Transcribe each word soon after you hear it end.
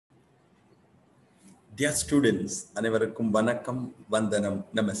Dear students, அனைவருக்கும் வணக்கம், வந்தனம்,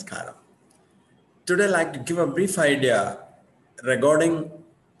 நமஸ்காரம். Today I'd like to give a brief idea regarding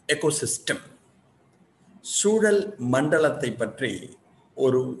ecosystem. சூழல் மண்டலத்தை பற்றி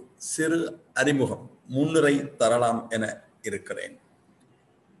ஒரு சிறு அறிமுகம், முன்னுரை தரலாம் என இருக்கிறேன்.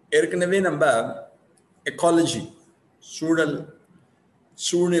 ஏற்கனவே நம்ம எக்காலஜி,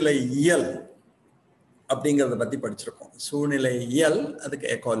 சூழ்நிலையியல் அப்படிங்கிறத பற்றி படிச்சிருக்கோம். சூழ்நிலையியல் அதுக்கு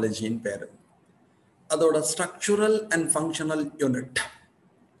எக்காலஜின்னு பேர். அதோட structural and functional unit.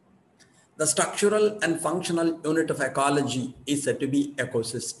 The structural and functional unit of ecology is said to be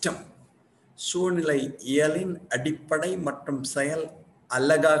ecosystem. சூழ்நிலையியலின் அடிப்படை மற்றும் செயல்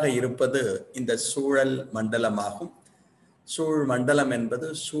அலகாக இருப்பது இந்த சூழல் மண்டலமாகும். சூழ் மண்டலம் என்பது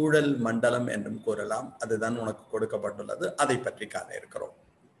சூழல் மண்டலம் என்றும் கூறலாம். அதுதான் உனக்கு கொடுக்கப்பட்டுள்ளது. அதை பற்றி காண இருக்கிறோம்.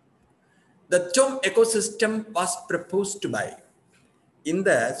 The term ecosystem was proposed by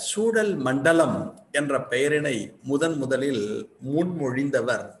இந்த சூழல் மண்டலம் என்ற பெயரினை முதலில்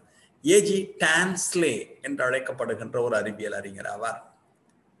முன்மொழிந்தவர் ஏஜி டான்ஸ்லே என்று அழைக்கப்படுகின்ற ஒரு அறிவியல் அறிஞர் ஆவார்.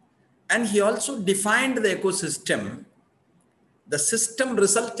 And he also defined the ecosystem, the system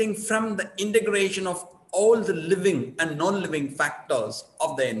resulting from the integration of all the living and non-living factors of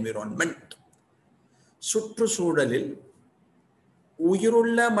the environment. சுற்றுச்சூழலில்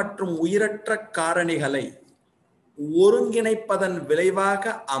உயிருள்ள மற்றும் உயிரற்ற காரணிகளை ஒருங்கிணைப்பதன்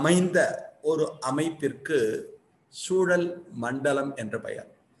விளைவாக அமைந்த ஒரு அமைப்பிற்கு சூழல் மண்டலம் என்ற பெயர்.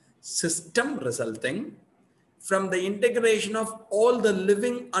 System resulting from the integration of all the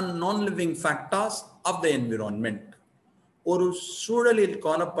living and non-living factors of the environment. ஒரு சூழலில்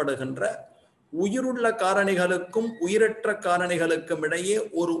காணப்படுகின்ற உயிருள்ள காரணிகளுக்கும் உயிரற்ற காரணிகளுக்கும் இடையே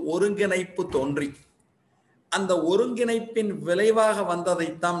ஒரு ஒருங்கிணைப்பு தோன்றி அந்த ஒருங்கிணைப்பின் விளைவாக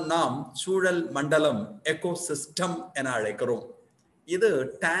வந்ததைத்தான் நாம் சூழல் மண்டலம், எக்கோசிஸ்டம் என அழைக்கிறோம். இது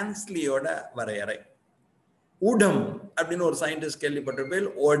டான்ஸ்லியோட வரையறை. ஊடம் அப்படின்னு ஒரு சயின்டிஸ்ட் கேள்விப்பட்டிருப்பேன்.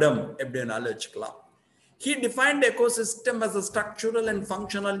 ஓடம் எப்படினாலும் வச்சுக்கலாம். He defined ecosystem as a structural and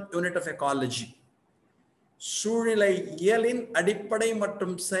functional unit of ecology. சூழ்நிலையியலின் அடிப்படை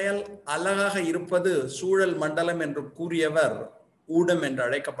மற்றும் செயல் அலகாக இருப்பது சூழல் மண்டலம் என்று கூறியவர் ஊடம் என்று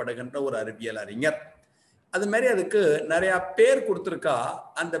அழைக்கப்படுகின்ற ஒரு அறிவியல் அறிஞர். அது மாதிரி அதுக்கு நிறைய பேர் கொடுத்துருக்கா.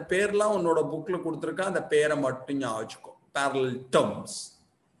 அந்த பேர்லாம் உன்னோட புக்ல கொடுத்துருக்கா. அந்த பேரை மட்டும் ஞாபகம் வச்சுக்கோ. parallel terms.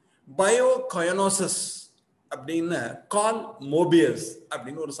 பயோகயனோசிஸ் அப்படின்னு கால் மோபியஸ்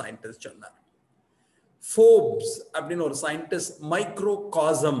அப்படின்னு ஒரு சயின்டிஸ்ட் சொன்னார். ஃபோப்ஸ் அப்படின்னு ஒரு சயின்டிஸ்ட்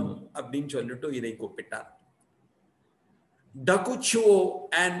மைக்ரோகாசம் அப்படின்னு சொல்லிட்டு இதை கூப்பிட்டார். டகுச்சுவோ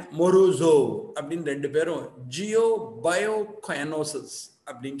அண்ட் மொரோசோ அப்படின்னு ரெண்டு பேரும் ஜியோ பயோகயனோசிஸ்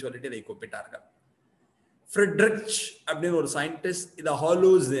அப்படின்னு சொல்லிட்டு இதை கூப்பிட்டார்கள். ஃப்ரெட்ரிச் அப்படின்னு ஒரு சயின்டிஸ்ட் இதை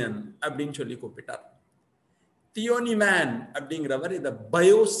ஹாலோசியன் அப்படின்னு சொல்லி கூப்பிட்டார். தியோனிமேன் அப்படிங்கிறவர் இதை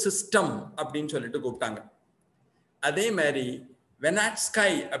பயோசிஸ்டம் அப்படின்னு சொல்லிட்டு கூப்பிட்டாங்க. அதே மாதிரி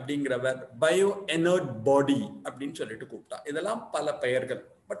வெனாட்ஸ்கை அப்படிங்கிறவர் பயோ எனர்ட் பாடி அப்படின்னு சொல்லிட்டு கூப்பிட்டார். இதெல்லாம் பல பெயர்கள்.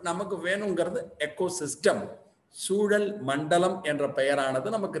 பட் நமக்கு வேணுங்கிறது எக்கோசிஸ்டம், சூழல் மண்டலம் என்ற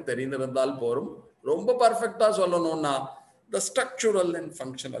பெயரானது நமக்கு தெரிந்திருந்தால் போரும். ரொம்ப பர்ஃபெக்டா சொல்லணும்னா the structural and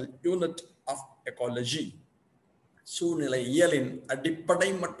functional unit of ecology. சூழ்நிலையியலின் அடிப்படை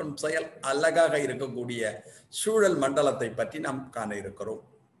மற்றும் செயல் அலகாக இருக்கக்கூடிய சூழல் மண்டலத்தை பற்றி நாம் காண இருக்கிறோம்.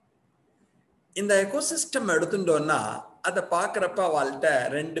 இந்த எக்கோசிஸ்டம் எடுத்துட்டோம்னா அதை பார்க்குறப்ப அவள்கிட்ட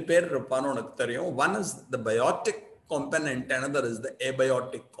ரெண்டு பேர் இருப்பான்னு உனக்கு தெரியும். One is the biotic component, another is the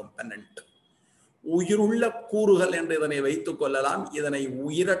abiotic component. உயிருள்ள கூறுகள் என்று இதனை வைத்துக் கொள்ளலாம், இதனை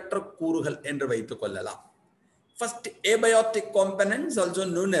உயிரற்ற கூறுகள் என்று வைத்துக் கொள்ளலாம். First, abiotic components, also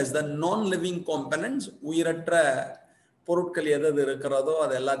known as the non-living components. உயிரற்ற பொருட்கள் எது இருக்கிறதோ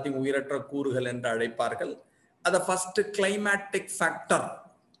அது எல்லாத்தையும் உயிரற்ற கூறுகள் என்று அழைப்பார்கள். அதை ஃபர்ஸ்ட் கிளைமேட்டிக் ஃபேக்டர்,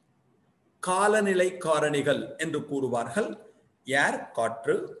 காலநிலை காரணிகள் என்று கூறுவார்கள். ஏர்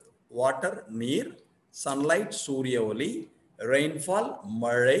காற்று, வாட்டர் நீர், சன்லைட் சூரிய ஒளி, ரெயின்ஃபால்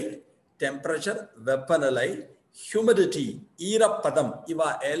மழை, டெம்பரேச்சர் வெப்பநிலை, ஹியூமிடிட்டி ஈரப்பதம், இவா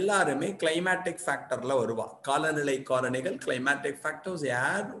எல்லாருமே கிளைமேட்டிக் ஃபேக்டர்ல வருவா. காலநிலை காரணிகள் climatic factors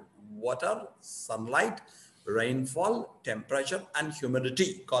air, water, sunlight, rainfall, temperature and humidity.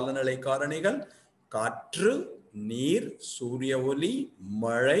 காலநிலை காரணிகள் காற்று, நீர், சூரிய ஒளி,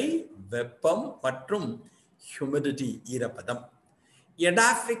 மழை, வெப்பம் மற்றும் ஹியூமிடிட்டி ஈரப்பதம்.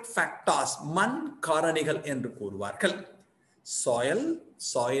 எடாஃபிக் ஃபேக்டர்ஸ் மண் காரணிகள் என்று கூறுவார்கள். soil,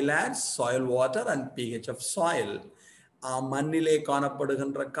 soil air, soil water and pH of soil. மண்ணிலே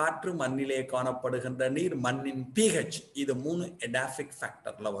காணப்படுகின்ற காற்று, மண்ணிலே காணப்படுகின்ற நீர், மண்ணின் pH, இது மூணு எடாஃபிக்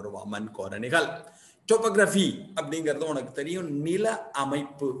ஃபேக்டர்ல வருவா மண் காரணிகள். டோபோகிராஃபி அப்படிங்கிறது உனக்கு தெரியும், நில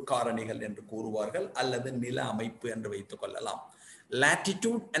அமைப்பு காரணிகள் என்று கூறுவார்கள் அல்லது நில அமைப்பு என்று வைத்துக் கொள்ளலாம்.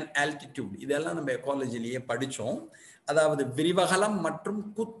 latitude and altitude இதெல்லாம் நம்ம எக்காலஜிலேயே படிச்சோம். அதாவது விரிவகலம் மற்றும்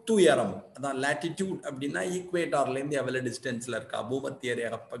குத்துயரம். அதான் latitude அப்படின்னா ஈக்குவேட்டர்லேருந்து எவ்வளவு டிஸ்டன்ஸ்ல இருக்கா, பூமத்திய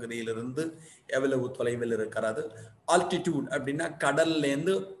ரேகை பகுதியிலிருந்து எவ்வளவு தொலைவில் இருக்கிறது. ஆல்டிடியூட் அப்படின்னா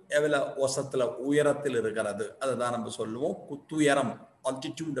கடல்லேருந்து எவ்வளவு ஒசத்துல உயரத்தில் இருக்கிறது, அதுதான் நம்ம சொல்லுவோம் குத்துயரம்.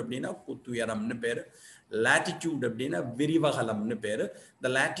 ஆல்டிடியூட் அப்படின்னா குத்துயரம்னு பேரு. latitude அப்படின்னா விரிவகலம்னு பேரு. இந்த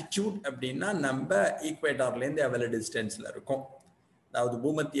latitude அப்படின்னா நம்ம ஈக்குவேட்டர்லேருந்து எவ்வளவு டிஸ்டன்ஸ்ல இருக்கும், அதாவது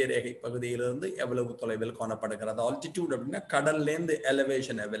பூமத்திய ரேகை பகுதியிலிருந்து எவ்வளவு தொலைவில் காணப்படுகிறது. ஆல்டிடியூட் அப்படின்னா கடல்லேருந்து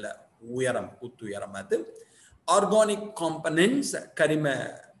எலிவேஷன் எவ்வளவு உயரம், குத்துயரம். அது ஆர்கானிக் காம்பனன்ட்ஸ் கரிம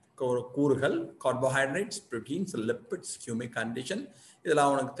கூறுகள், carbohydrates, proteins, lipids, humic condition.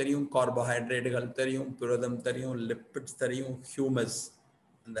 இதெல்லாம் உனக்கு தெரியும். கார்போஹைட்ரேட்டுகள் தெரியும், புரதம் தெரியும், லிப்பிட்ஸ் தெரியும், ஹியூமஸ்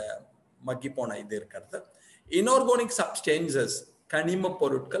அந்த மக்கி போன இது இருக்கிறது. இன்ஆர்கானிக் சப்ஸ்டன்சஸ் கனிம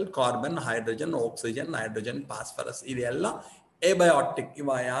பொருட்கள், carbon, hydrogen, oxygen, nitrogen, phosphorus, இது எல்லாம் ஏபயோட்டிக். இவ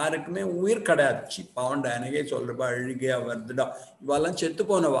யாருக்குமே உயிர் கிடையாது. பவுண்ட் எனக்கே சொல்றப்பா அழுகையா வருதுடா, இவெல்லாம் செத்து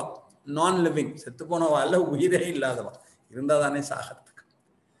போனவா, நான் லிவிங், செத்து போனவா இல்ல, உயிரே இல்லாதவா, இருந்தா தானே சாகிறதுக்கு.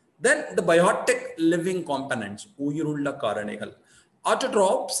 தென் த பயோட்டிக் லிவிங் காம்பனன்ட்ஸ் உயிருள்ள காரணிகள்,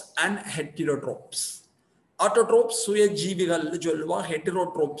 ஆட்டோட்ரோப்ஸ் அண்ட் ஹெட்டிரோட்ரோப்ஸ். ஆட்டோட்ரோப்ஸ் சுயஜீவிகள் சொல்லுவா,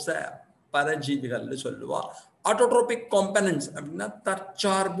 ஹெட்டிரோட்ரோப்ஸை பரஜீவிகள்னு சொல்லுவா. ஆட்டோட்ரோபிக் காம்பனன்ட்ஸ் அப்படின்னா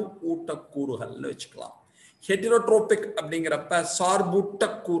தற்சார்பு ஊட்டக்கூறுகள்னு வச்சுக்கலாம். ஹெட்டிரோட்ரோபிக் அப்படிங்கிறப்ப சார்பூட்ட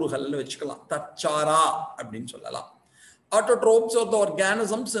கூறுகள்னு வச்சுக்கலாம், தற்சாரா அப்படின்னு சொல்லலாம். Autotrophs R the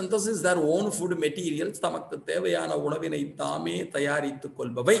organism synthesis their own food materials, தமக்கு தேவையான உணவினை தாமே தயாரித்துக்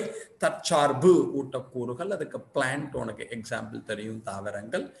கொள்பவை தற்சார்பு ஊட்டக்கூறுகள். அதுக்கு பிளான்ட் உனக்கு எக்ஸாம்பிள் தெரியும்,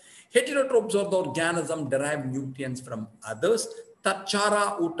 தாவரங்கள். Heterotrophs R the organism derive nutrients from others. தற்சாரா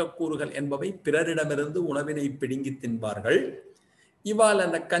ஊட்டக்கூறுகள் என்பவை பிறரிடமிருந்து உணவினை பிடுங்கி தின்பார்கள். இவாள்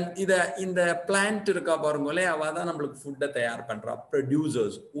அந்த இந்த பிளான்ட் இருக்கா பாருங்களே, அவ தான் நம்மளுக்கு ஃபுட்டை தயார் பண்றா.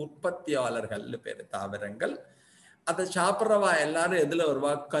 ப்ரொடியூசர்ஸ் உற்பத்தியாளர்கள் பேரு தாவரங்கள். அதை சாப்பிட்றவா எல்லாரும் எதுல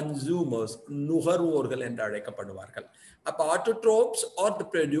வருவா, கன்சூமர்ஸ் நுகர்வோர்கள் என்று அழைக்கப்படுவார்கள். அப்ப autotrophs R the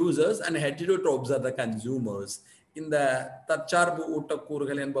producers and heterotrophs R the consumers. இந்த தற்சார்பு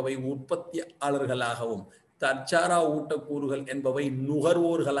ஊட்டக்கூறுகள் என்பவை உற்பத்தியாளர்களாகவும் தற்சாரா ஊட்டக்கூறுகள் என்பவை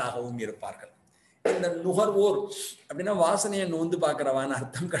நுகர்வோர்களாகவும் இருப்பார்கள். இந்த நுகர்வோர் அப்படின்னா வாசனையை நோந்து பார்க்கிறவான்னு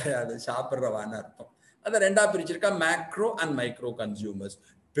அர்த்தம் கிடையாது, சாப்பிட்றவான்னு அர்த்தம். அதை ரெண்டா பிரிச்சிருக்கா, மேக்ரோ அண்ட் மைக்ரோ கன்சியூமர்ஸ்.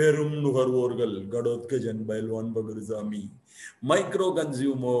 பெரும் நுகர்வோர்கள் கடோத்கஜன் பைல்வான் பகுருசாமி. மைக்ரோ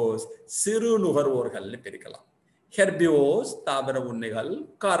கன்சியூமர்ஸ் சிறு நுகர்வோர்கள்னு பிரிக்கலாம். ஹெர்பிவோஸ் தாவர உண்ணிகள்,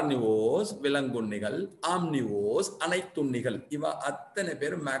 கார்னிவோஸ் விலங்குண்ணிகள், ஆம்னிவோஸ் அனைத்துண்ணிகள். இவ அத்தனை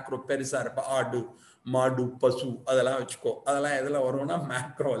பேரும் மேக்ரோ. பெருசா இருப்பா, ஆடு மாடு பசு அதெல்லாம் வச்சுக்கோ, அதெல்லாம் எதுல வரும்னா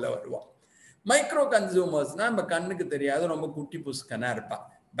மேக்ரோல வருவா. மைக்ரோ கன்சூமர்ஸ்னா நம்ம கண்ணுக்கு தெரியாது, ரொம்ப குட்டி புஸ்கனா இருப்பா.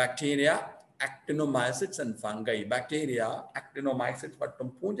 Bacteria, actinomycetes and fungi. Bacteria, actinomycetes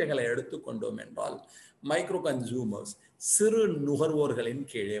மற்றும் பூஞ்சைகளை எடுத்துக்கொண்டோம் என்றால் மைக்ரோ கன்சூமர்ஸ் சிறு நுகர்வோர்களின்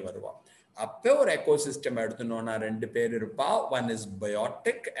கீழே வருவா. அப்போ ஒரு எக்கோசிஸ்டம் எடுத்துனோம்னா ரெண்டு பேர் இருப்பா. One is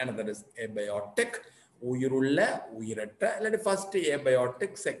biotic, another is abiotic. உயிருள்ள உயிரற்ற, இல்லாட்டி ஃபர்ஸ்ட்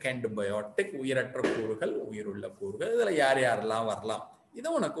ஏபயோட்டிக், செகண்ட் பயோட்டிக். உயிரற்ற கூறுகள், உயிருள்ள கூறுகள். இதுல யார் யாரெல்லாம் வரலாம், இதை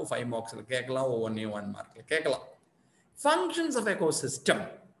உனக்கு 5 மார்க்ஸ்ல கேட்கலாம், ஒவ்வொன்றையும் 1 மார்க்ல கேட்கலாம். ஃபங்க்ஷன்ஸ் ஆஃப் எக்கோசிஸ்டம்,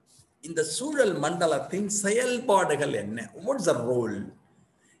 இந்த சூழல் மண்டலத்தின் செயல்பாடுகள் என்ன? What's the role?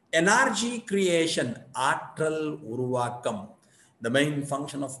 Energy creation, ஆற்றல் உருவாக்கம். The main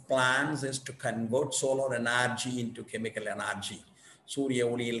function of plants is to convert solar energy into chemical energy. சூரிய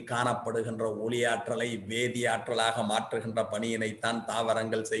ஒளியில் காணப்படுகின்ற ஒளியாற்றலை வேதியாற்றலாக மாற்றுகின்ற பணியினைத்தான்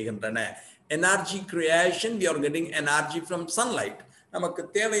தாவரங்கள் செய்கின்றன. Energy creation, we are getting energy from sunlight. நமக்கு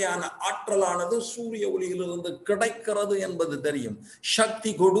தேவையான ஆற்றலானது சூரிய ஒளியிலிருந்து கிடைக்கிறது என்பது தெரியும்.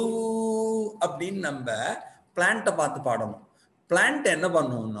 சக்தி கொடு அப்படின்னு நம்ம பிளான்ட்டை பார்த்து பாடணும். பிளான்ட் என்ன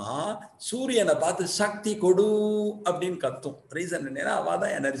பண்ணும்னா சூரியனை பார்த்து சக்தி கொடு அப்படின்னு கத்தும். ரீசன் என்னன்னா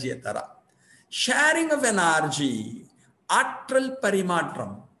அவதான் எனர்ஜியை தரா. ஷேரிங் ஆஃப் எனர்ஜி, ஆற்றல்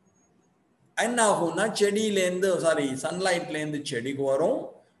பரிமாற்றம். என்ன ஆகும்னா செடியிலேருந்து சன்லைட்லேருந்து செடிக்கு வரும்,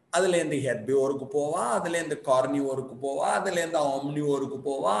 அதுலேருந்து ஹெர்பிவோருக்கு போவா, அதுலேருந்து கார்னிவோருக்கு போவா, அதுலேருந்து ஆம்னிவோருக்கு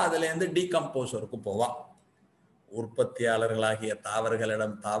போவா, அதுலேருந்து டீகம்போசருக்கு போவா. உற்பத்தியாளர்களாகிய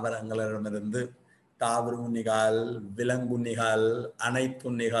தாவரங்களிடமிருந்து தாவர உண்ணிகள், விலங்குண்ணிகள்,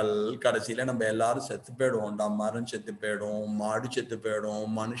 அனைத்துண்ணிகள், கடைசியில நம்ம எல்லாரும் செத்து போயிடுவோம்டா. மரம் செத்து போயிடும், மாடு செத்து போயிடும்,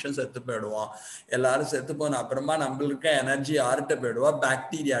 மனுஷன் செத்து போயிடுவான். எல்லாரும் செத்து போன அப்புறமா நம்மளுக்கு எனர்ஜி யார்கிட்ட போயிடுவா,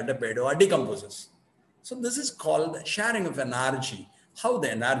 பாக்டீரியாட்ட போயிடுவா, டிகம்போசஸ். So this is called sharing of energy. How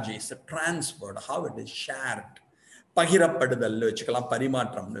the energy is transferred, how it is shared. பகிரப்படுதல் வச்சுக்கலாம்,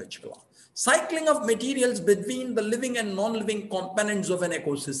 பரிமாற்றம்னு வச்சுக்கலாம். Cycling of materials between the living and non-living components of an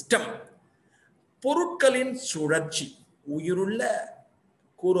ecosystem. பொருட்களின் சுழற்சி, உயிருள்ள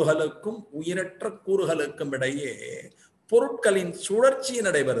கூறுகளுக்கும் உயிரற்ற கூறுகளுக்கும் இடையே பொருட்களின் சுழற்சி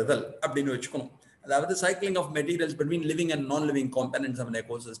நடைபெறுதல் அப்படின்னு வச்சுக்கணும். அதாவது cycling of materials between living and non-living components of an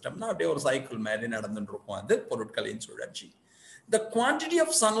ecosystem அப்படியே ஒரு சைக்கிள் மாதிரி நடந்துட்டு இருக்கும். அது பொருட்களின் சுழற்சி. The quantity of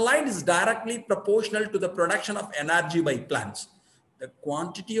sunlight is directly proportional to the production of energy by plants. The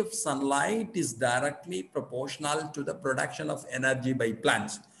quantity of sunlight is directly proportional to the production of energy by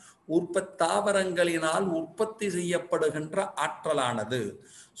plants. தாவரங்களினால் உற்பத்தி செய்யப்படுகின்ற ஆற்றலானது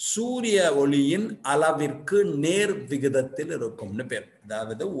சூரிய ஒளியின் அளவிற்கு நேர் விகிதத்தில் இருக்கும்னு பேர்.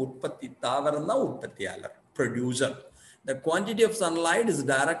 அதாவது உற்பத்தி தாவரம் தான் உற்பத்தியாளர், producer. The quantity of sunlight is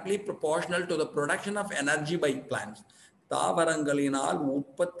directly proportional to the production of energy by plants. தாவரங்களினால்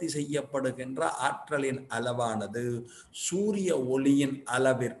உற்பத்தி செய்யப்படுகின்ற ஆற்றலின் அளவானது சூரிய ஒளியின்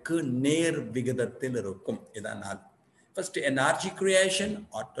அளவிற்கு நேர் விகிதத்தில் இருக்கும். இதனால் first energy creation,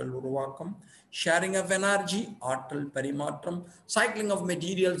 ஆற்றல் உருவாக்கம், sharing of energy, ஆற்றல் பரிமாற்றம், cycling of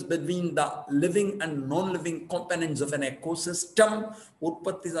materials between the living and non-living components of an ecosystem,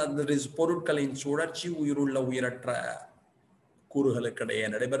 உற்பத்தி பொருட்களின் சுழற்சி உயிருள்ள உயிரற்ற கூறுகளுக்கிடையே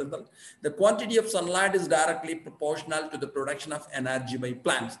நடைபெறுதல். The quantity of sunlight is directly proportional to the production of energy by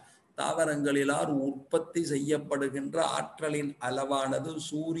plants. தாவரங்களிலார் உற்பத்தி செய்யப்படுகின்ற ஆற்றலின் அளவானது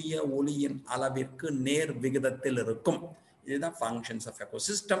சூரிய ஒளியின் அளவிற்கு நேர் விகிதத்தில் இருக்கும். இதுதான் functions of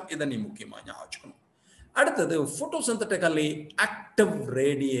ecosystem. இதை நீ முக்கியமா ஞாபகம் வச்சுக்கணும். அடுத்தது photosynthetically active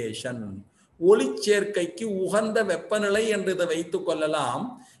radiation. ஒளிச்சேர்க்கைக்கு உகந்த வெப்பநிலை என்று இதை வைத்துக் கொள்ளலாம்.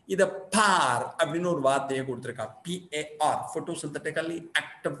 இதை பார் அப்படின்னு ஒரு வார்த்தையை கொடுத்திருக்கா. PAR, photosynthetically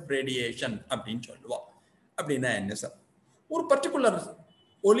active radiation அப்படின்னு சொல்லுவோம். அப்படின்னா என்ன சார்? ஒரு பர்டிகுலர்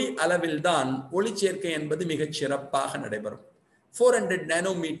ஒளி அளவில் தான் ஒளிச்சேர்க்கை என்பது மிகச் சிறப்பாக நடைபெறும். 400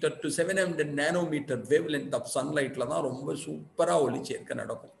 nanometre to 700 nanometre wave length of சன்லைட்ல தான் ரொம்ப சூப்பரா ஒளிச்சேர்க்கை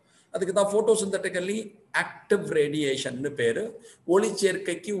நடக்கும். அதுக்கு தான் photosynthetically active radiation பேரு.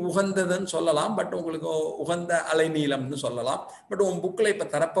 ஒளிச்சேர்க்கைக்கு உகந்ததுன்னு சொல்லலாம், பட் உங்களுக்கு உகந்த அலைநீளம்னு சொல்லலாம். பட் உன் புக்ல இப்ப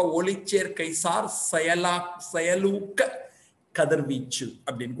தரப்ப ஒளிச்சேர்க்கை சார் செயலூக்க கதிர்வீச்சு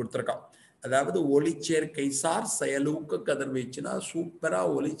அப்படின்னு கொடுத்துருக்கான். அதாவது ஒளிச்சேர்க்கை சார் செயலூக்க கதிர்வீச்சுனா சூப்பரா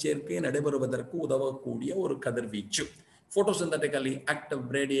ஒளிச்சேர்க்கை நடைபெறுவதற்கு உதவக்கூடிய ஒரு கதிர்வீச்சு. photosynthetically active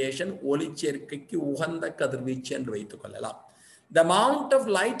radiation ஒளிச்சேர்க்கைக்கு உகந்த கதிர்வீச்சு என்று வைத்துக் கொள்ளலாம். The amount of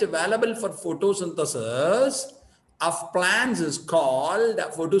light available for photosynthesis of plants is called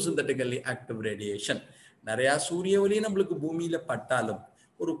photosynthetically active radiation. நிறைய சூரிய ஒளி நம்மளுக்கு பூமியில பட்டாலும்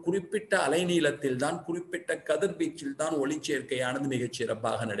ஒரு குறிப்பிட்ட அலைநீளத்தில் தான் குறிப்பிட்ட கதிர்வீச்சில் தான் ஒளிச்சேர்க்கையானது மிகச்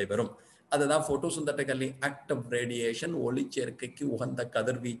சிறப்பாக நடைபெறும். அதுதான் photosynthetically active radiation, ஒளிச்சேர்க்கைக்கு உகந்த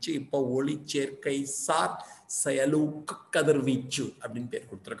கதிர்வீச்சு. இப்போ ஒளிச்சேர்க்கை சார் செயலூக்க கதிர்வீச்சு அப்படின்னு பேர்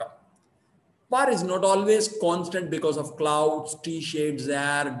கொடுத்திருக்கான். PAR is not always constant because of clouds, T-shades,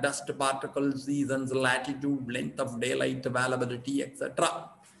 air, dust particles, seasons, latitude, length of daylight availability, etc.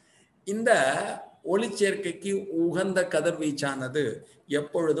 இந்த ஒளிச்சேர்க்கைக்கு உகந்த கதிர்வீச்சானது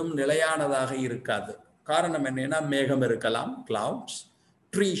எப்பொழுதும் நிலையானதாக இருக்காது. காரணம் என்னன்னா, மேகம் இருக்கலாம், clouds,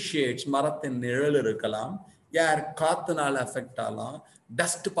 tree shades, மரத்தின் நிழல் இருக்கலாம், ஏர் காத்துனால் அஃபெக்ட் ஆகலாம்,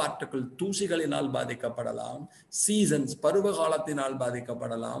 டஸ்ட் பார்ட்டிகிள் தூசிகளினால் பாதிக்கப்படலாம், சீசன்ஸ் பருவ காலத்தினால்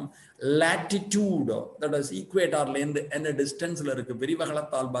பாதிக்கப்படலாம், லாட்டிடியூட் தட் இஸ் ஈக்குவேட்டர்லேருந்து என்ன டிஸ்டன்ஸ்ல இருக்கு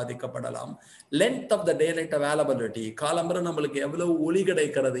விரிவகலத்தால் பாதிக்கப்படலாம், length of the daylight availability காலம்பரம் நம்மளுக்கு எவ்வளவு ஒளி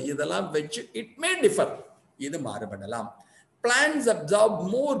கிடைக்கிறது இதெல்லாம் வச்சு இட் மே டிஃபர், இது மாறுபடலாம். Plants absorb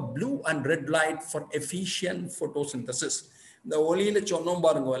more blue and red light for efficient photosynthesis. இந்த ஒளியில சொன்னோம்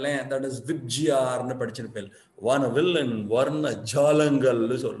பாருங்க, தட் இஸ் விப்ஜிஆர்னு படிச்சிருப்பேன், வனவில்லன் வர்ண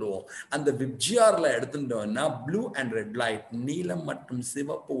ஜாலங்கள்னு சொல்லுவோம். அந்த விப்ஜிஆர்ல எடுத்துட்டோம்னா ப்ளூ அண்ட் ரெட் லைட் நீலம் மற்றும்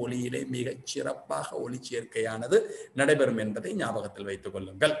சிவப்பு ஒளியிலே மிகச் சிறப்பாக ஒளிச்சேர்க்கையானது நடைபெறும் என்பதை ஞாபகத்தில் வைத்துக்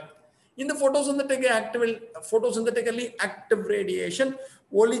கொள்ளுங்கள். இந்த photosynthetically active radiation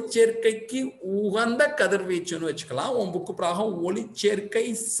ஒளிச்சேர்க்கைக்கு உகந்த கதிர்வீச்சுன்னு வச்சுக்கலாம். உன் புக்கு பிராகம் ஒளிச்சேர்க்கை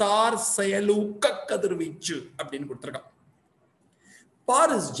சார் செயலூக்க கதிர்வீச்சு அப்படின்னு கொடுத்துருக்கான். PAR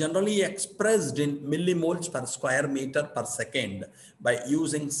is generally expressed in millimoles per square meter per second by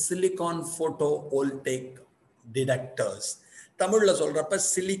using silicon photovoltaic detectors. தமிழ்ல சொல்றப்ப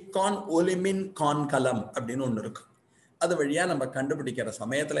சிலிகான் ஒலிமின் கான்கலம் அப்படின்னு ஒன்று இருக்கு. அது வழியா நம்ம கண்டுபிடிக்கிற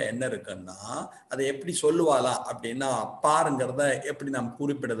சமயத்துல என்ன இருக்குன்னா, அதை எப்படி சொல்லுவாளா அப்படின்னா, பாருங்கிறத எப்படி நாம்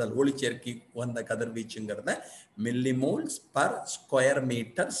குறிப்பிடுதல் ஒளிச்சேர்க்கை வந்த கதிர்வீச்சுங்கிறத மில்லிமோல்ஸ் பர் ஸ்கொயர்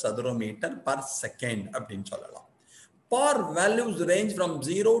மீட்டர் சதுர மீட்டர் பர் செகண்ட் அப்படின்னு சொல்லலாம். PAR values range from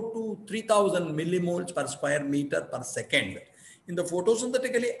 0 to 3000 millimoles per square meter per second. இந்த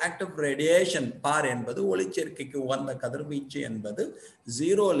photosynthetically active radiation PAR என்பது ஒளிச்சேர்க்கைக்கு உகந்த கதிர்வீச்சு என்பது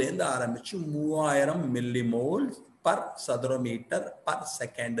 0லேருந்து ஆரம்பிச்சு 3000 millimoles per சதுர மீட்டர் per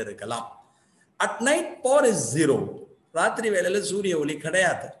second இருக்கலாம். At night PAR is 0. ராத்திரி வேளையில சூரிய ஒளி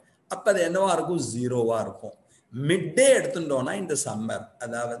கிடையாது. அப்ப அது என்னவா இருக்கும்? ஜீரோவா இருக்கும். மிட் டே எடுத்துட்டோம்னா இந்த சம்மர்,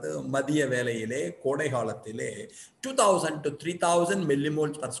 அதாவது மதிய வேளையிலே கோடை காலத்திலே 2000 to 3000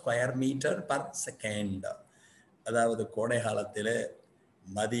 மில்லிமோல்ஸ் per square metre per second. அதாவது கோடை காலத்திலே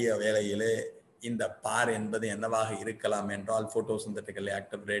மதிய வேளையிலே இந்த பார் என்பது என்னவாக இருக்கலாம் என்றால் photosynthetically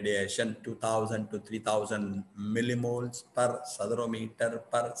active radiation 2000 to 3000 மில்லிமோல்ஸ் per சதுரமீட்டர்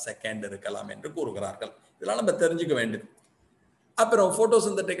per second இருக்கலாம் என்று கூறுகிறார்கள். இதெல்லாம் நம்ம தெரிஞ்சுக்க வேண்டியது. அப்புறம்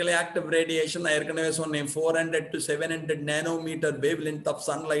photosynthetically active radiation நான் ஏற்கனவே சொன்னேன் 400 to 700 nanometre wave length of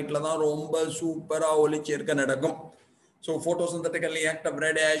சன்லைட்ல தான் ரொம்ப சூப்பரா ஒளிச்சேர்க்கை நடக்கும். So photosynthetically active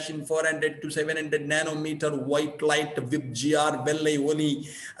radiation 400 to 700 nanometer white light VIBGR வெள்ளை ஒளி,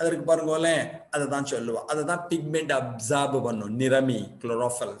 அதற்கு பாருங்களே அதை தான் சொல்லுவா. அதை தான் பிக்மெண்ட் அப்சார்ப் பண்ணும். நிறமி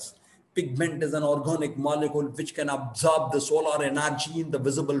chlorophyll. Pigment is an organic molecule which can absorb the solar energy in the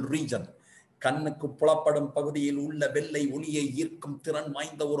visible region. கண்ணுக்கு புலப்படும் பகுதியில் உள்ள வெள்ளை ஒளியை ஈர்க்கும் திறன்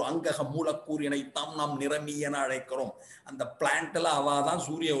வாய்ந்த ஒரு அங்கக மூலக்கூறினை தான் நாம் நிறமி என அழைக்கிறோம். அந்த பிளான்ட்ல அவ தான்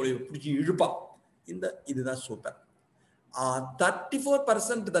சூரிய ஒளி பிடிச்சி இழுப்பா. இதுதான் super.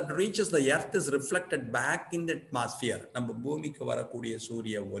 34% that reaches the earth is reflected back in the atmosphere. நம்ம பூமிக்கு வரக்கூடிய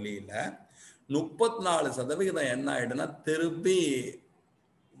சூரிய ஒளியில 34% என்ன ஆயிடுனா திருப்பி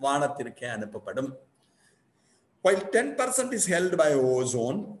வானத்திற்கே அனுப்பப்படும். While 10% is held by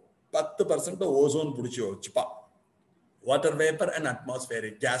ozone, 10% ozone பிடிச்சி வச்சுப்பா. Water vapour and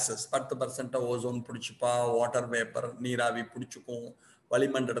atmospheric cases 10% ozone பிடிச்சிப்பா. Water vapour நீராவி பிடிச்சிக்கும்.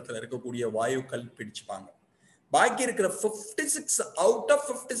 வளிமண்டலத்தில் இருக்கக்கூடிய வாயுக்கள் பிடிச்சுப்பாங்க. பாக்கி இருக்கிற 56 out of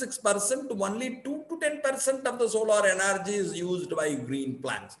 56% only 2 to 10% of the solar energy is used by green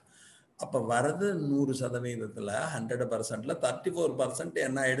plants. அப்ப வரது 100%ல 100%ல 34%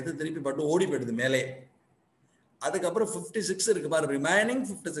 என்ன எடுத்து திருப்பி பட்டு ஓடி போயிடுது மேலே. அதுக்கப்புறம் 56 இருக்கு பாரு, remaining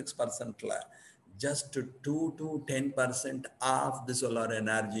 56%ல just 2 to 10% of the solar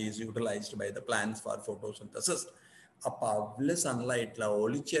energy is utilized by the plants for photosynthesis. அப்ப அவ்வளவு சன்லைட்ல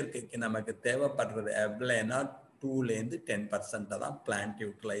ஒளிச்சேர்க்கைக்கு நமக்கு தேவைப்படுறது எவ்வளவுனா 2லேருந்து 10% தான் பிளான்ட்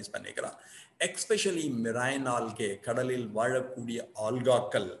யூட்டிலைஸ் பண்ணிக்கிறான். எக்ஸ்பெஷலி மெரைன் ஆல்கே, கடலில் வாழக்கூடிய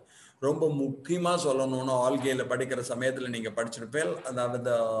ஆல்காக்கள். ரொம்ப முக்கியமா சொல்லணும்னா ஆல்கேல படிக்கிற சமயத்துல நீங்க படிச்சிருப்பேன்,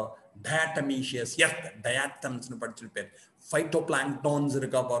 அதாவது டயாட்டமீஷியஸ் எர்த் டயாட்டம்ஸ்னு படிச்சிருப்பேன். ஃபைட்டோபிளாங்க்டான்ஸ்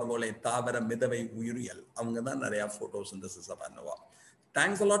இருக்கா பாருங்களே, தாவர மிதவை உயிரியல், அவங்க தான் நிறைய போட்டோசிந்தசிஸ் பண்ணுவா.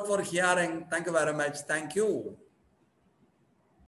 Thanks a lot for hearing. Thank you very much. Thank you.